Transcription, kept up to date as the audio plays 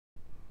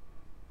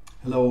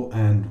Hello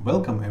and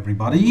welcome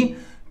everybody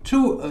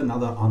to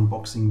another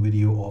unboxing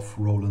video of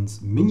Roland's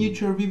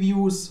miniature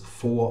reviews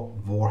for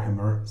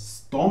Warhammer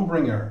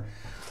Stormbringer.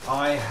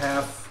 I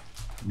have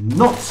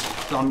not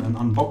done an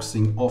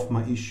unboxing of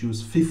my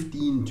issues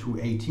 15 to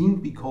 18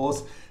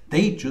 because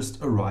they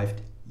just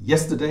arrived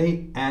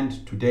yesterday,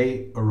 and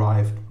today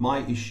arrived my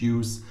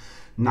issues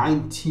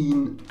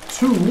 19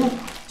 to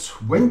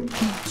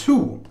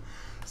 22.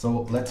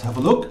 So let's have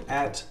a look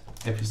at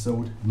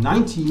episode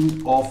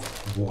 19 of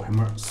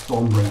Warhammer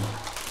Stormbringer.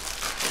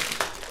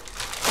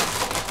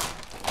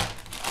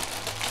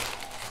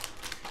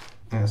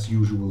 As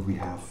usual, we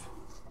have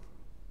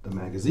the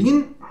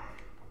magazine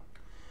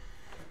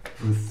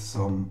with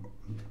some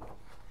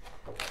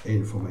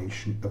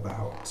information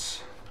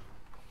about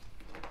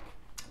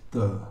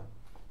the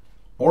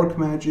Orc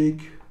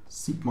Magic,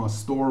 Sigma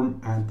Storm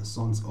and the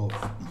Sons of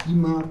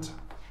Behemoth.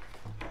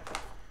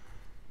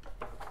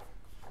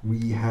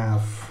 We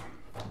have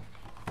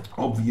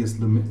obviously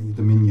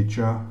the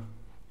miniature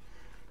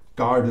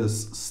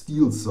Gardas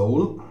Steel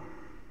Soul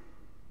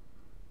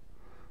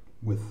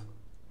with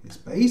his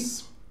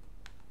base,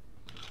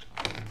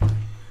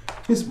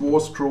 his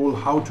war scroll,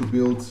 how to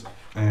build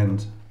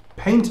and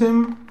paint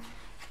him,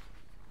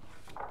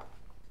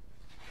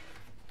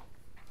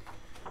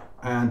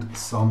 and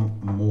some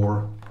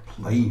more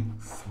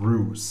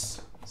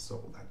playthroughs.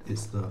 So that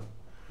is the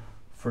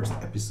first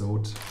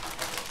episode,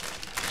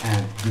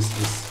 and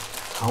this is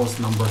house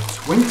number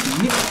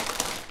 20.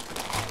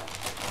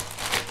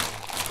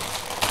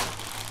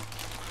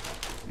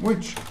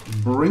 Which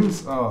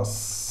brings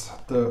us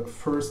the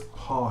first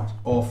part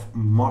of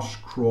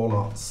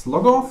Mushcrawler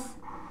Sluggoth.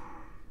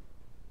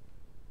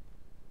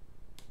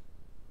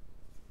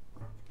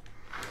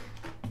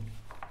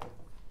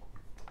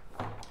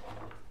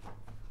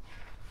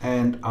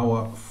 And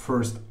our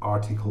first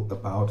article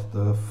about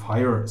the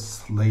Fire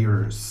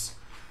Slayers.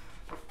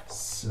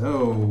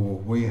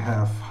 So we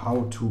have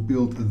how to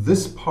build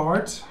this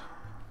part,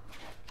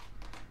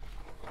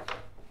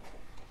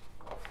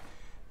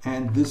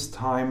 and this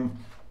time,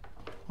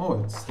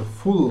 it's the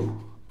full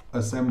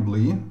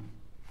assembly,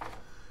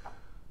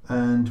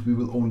 and we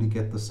will only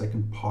get the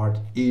second part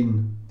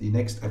in the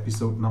next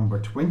episode number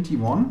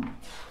 21,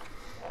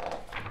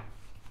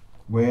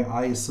 where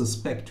I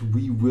suspect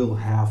we will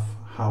have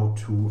how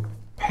to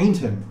paint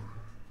him.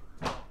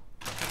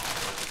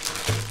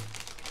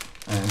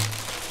 And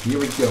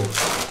here it goes.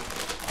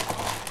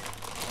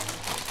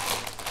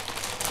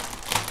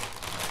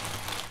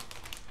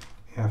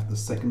 We have the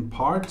second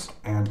part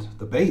and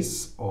the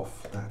base of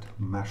that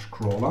mesh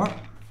crawler.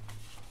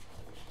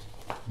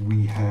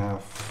 We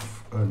have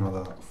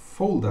another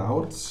fold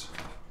out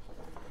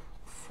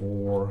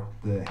for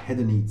the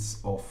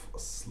Hedonites of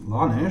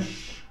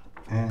Slaanesh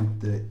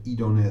and the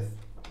Idoneth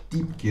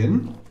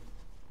Deepkin.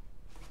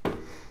 Put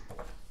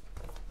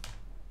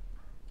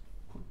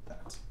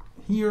that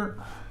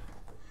here.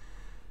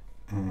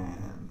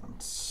 And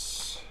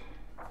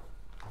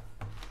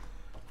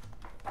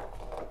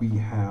we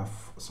have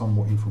some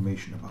more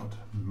information about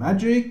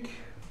magic,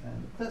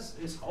 and this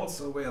is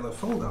also where the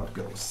fold-out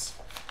goes.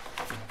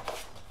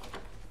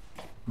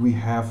 We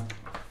have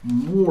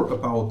more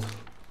about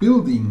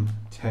building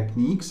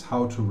techniques,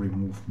 how to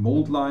remove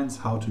mold lines,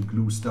 how to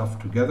glue stuff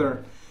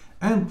together,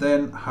 and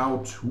then how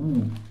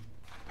to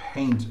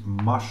paint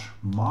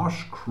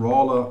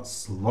Mushcrawler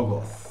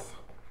Sluggoth.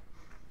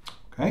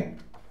 Okay.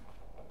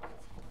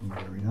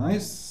 Very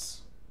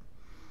nice.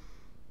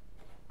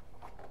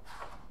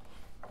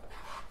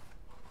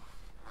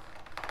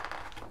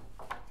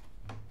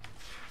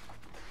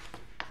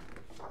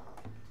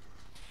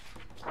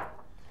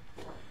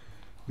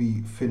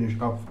 We finish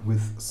up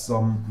with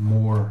some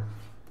more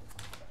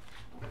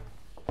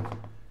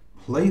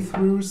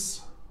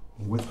playthroughs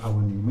with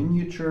our new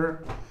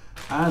miniature,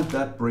 and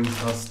that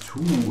brings us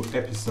to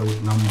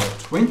episode number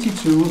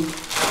 22,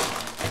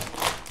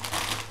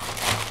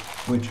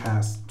 which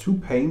has two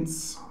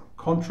paints: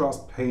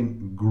 contrast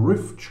paint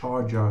Griff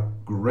Charger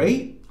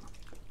Grey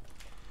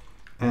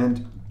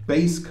and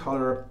base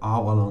color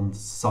Avalon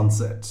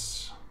Sunset.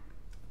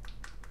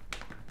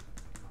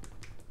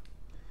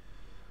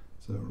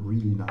 So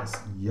really nice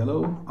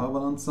yellow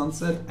Avalon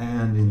Sunset,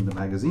 and in the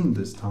magazine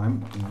this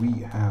time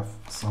we have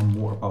some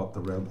more about the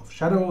Realm of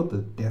Shadow, the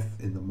Death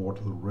in the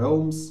Mortal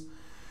Realms,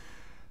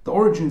 the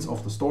origins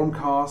of the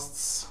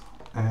Stormcasts,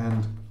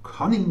 and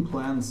cunning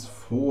plans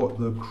for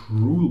the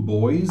Cruel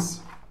Boys.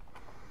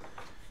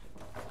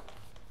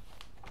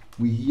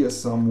 We hear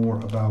some more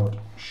about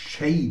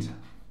shade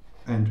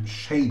and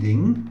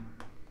shading.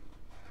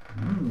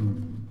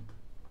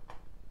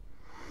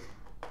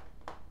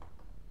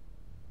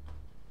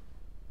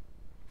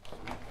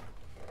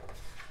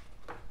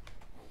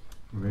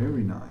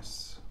 Very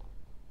nice.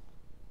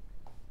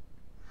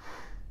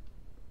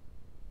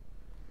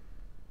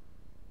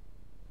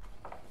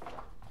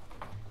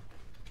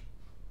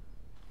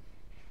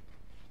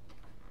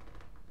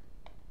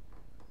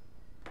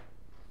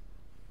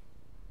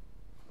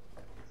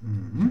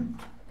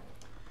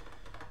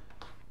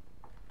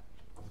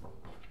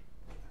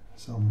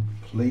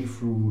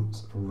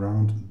 playthroughs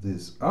around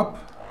this up.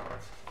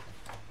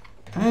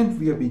 And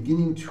we are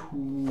beginning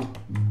to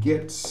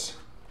get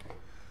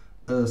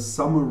a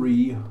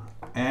summary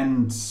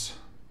and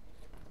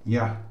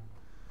yeah,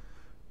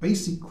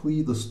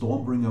 basically the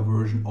Stormbringer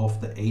version of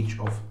the Age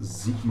of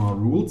Sigmar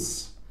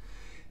rules.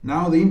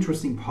 Now the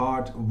interesting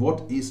part,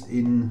 what is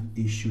in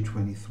issue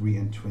 23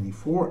 and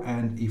 24,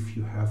 and if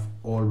you have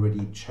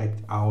already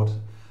checked out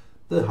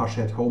the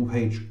Hachette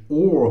homepage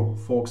or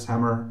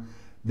Warhammer,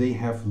 they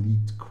have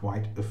leaked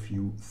quite a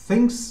few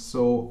things.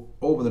 So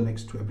over the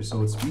next 2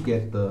 episodes we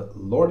get the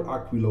Lord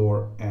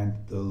Aquilor and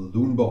the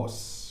Loon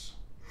Boss.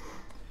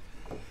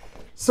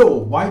 So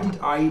why did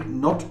I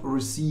not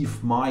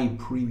receive my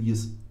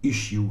previous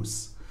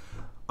issues?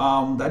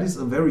 That is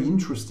a very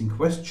interesting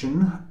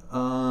question,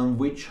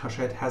 which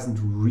Hachette hasn't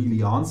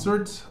really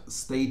answered,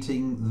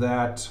 stating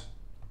that,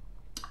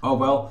 oh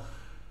well,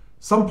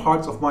 some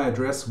parts of my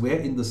address were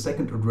in the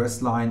second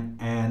address line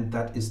and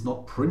that is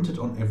not printed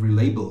on every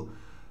label.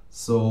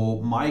 So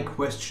my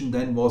question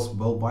then was,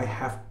 well, why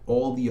have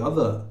all the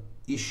other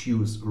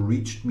issues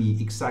reached me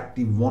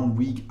exactly 1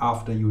 week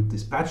after you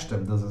dispatched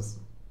them? This is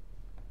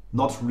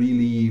not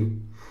really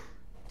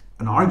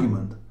an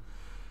argument.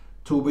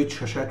 To which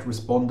Hachette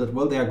responded,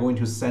 well, they are going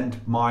to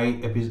send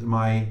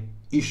my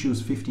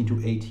issues 15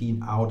 to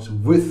 18 out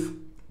with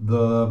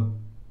the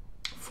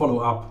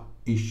follow-up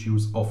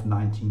issues of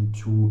 19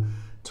 to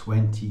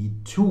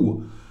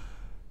 22.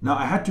 Now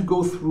I had to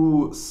go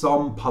through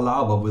some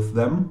palaver with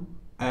them,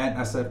 and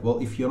I said, well,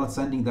 if you're not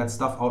sending that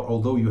stuff out,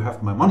 although you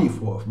have my money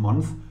for a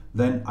month,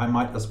 then I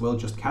might as well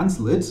just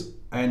cancel it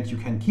and you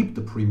can keep the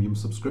premium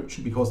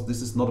subscription because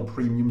this is not a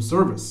premium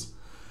service.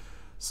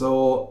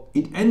 So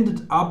it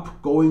ended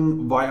up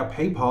going via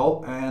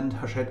PayPal and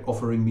Hachette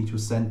offering me to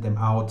send them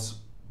out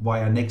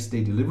via next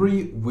day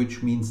delivery,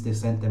 which means they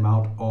sent them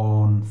out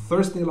on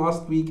Thursday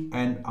last week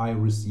and I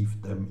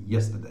received them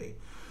yesterday.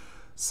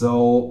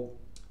 So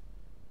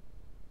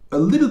a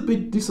little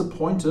bit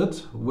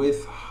disappointed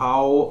with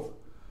how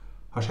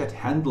Hachette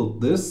handled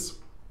this,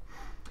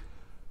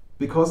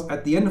 because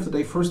at the end of the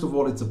day, first of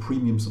all, it's a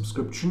premium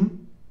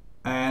subscription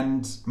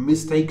and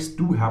mistakes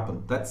do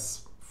happen.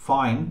 That's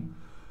fine.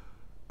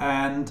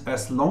 And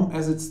as long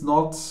as it's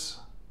not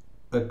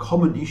a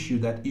common issue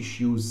that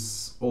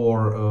issues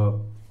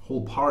or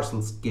whole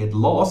parcels get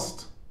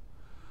lost,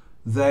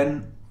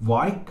 then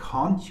why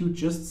can't you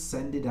just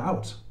send it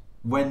out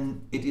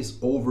when it is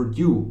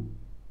overdue?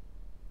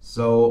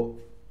 So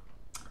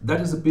that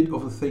is a bit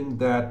of a thing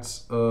that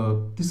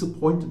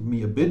disappointed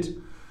me a bit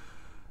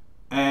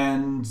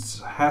and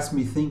has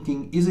me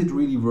thinking, is it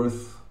really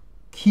worth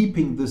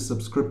keeping this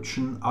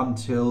subscription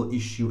until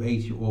issue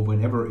 80 or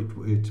whenever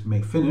it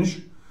may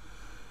finish?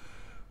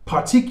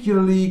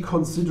 Particularly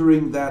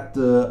considering that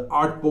the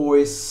Art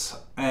Boys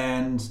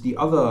and the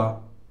other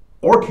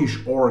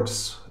orcish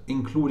orcs,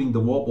 including the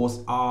War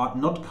Boss, are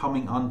not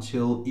coming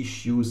until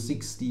issue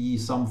 60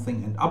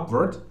 something and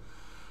upward.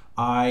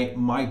 I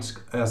might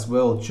as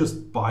well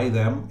just buy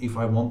them if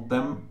I want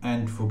them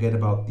and forget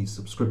about the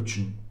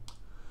subscription.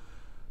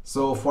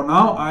 So for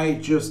now I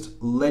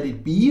just let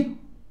it be,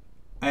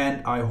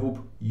 and I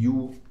hope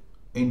you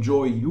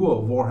enjoy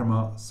your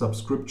Warhammer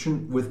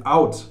subscription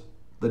without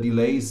the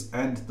delays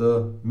and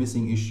the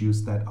missing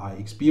issues that I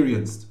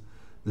experienced.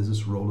 This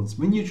is Roland's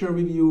miniature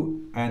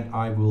review and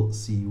I will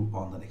see you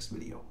on the next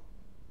video.